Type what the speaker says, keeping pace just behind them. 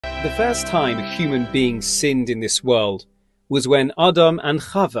The first time a human being sinned in this world was when Adam and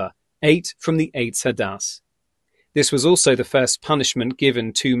Chava ate from the Eitz Hadas. This was also the first punishment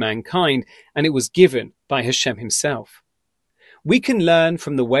given to mankind, and it was given by Hashem himself. We can learn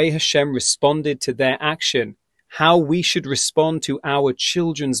from the way Hashem responded to their action, how we should respond to our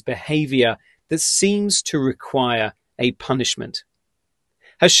children's behavior that seems to require a punishment.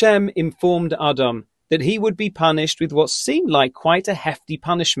 Hashem informed Adam that he would be punished with what seemed like quite a hefty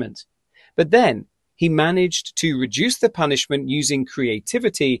punishment. But then he managed to reduce the punishment using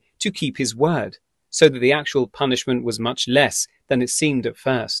creativity to keep his word, so that the actual punishment was much less than it seemed at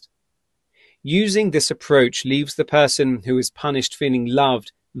first. Using this approach leaves the person who is punished feeling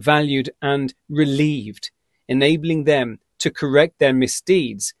loved, valued, and relieved, enabling them to correct their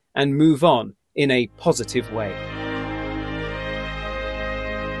misdeeds and move on in a positive way.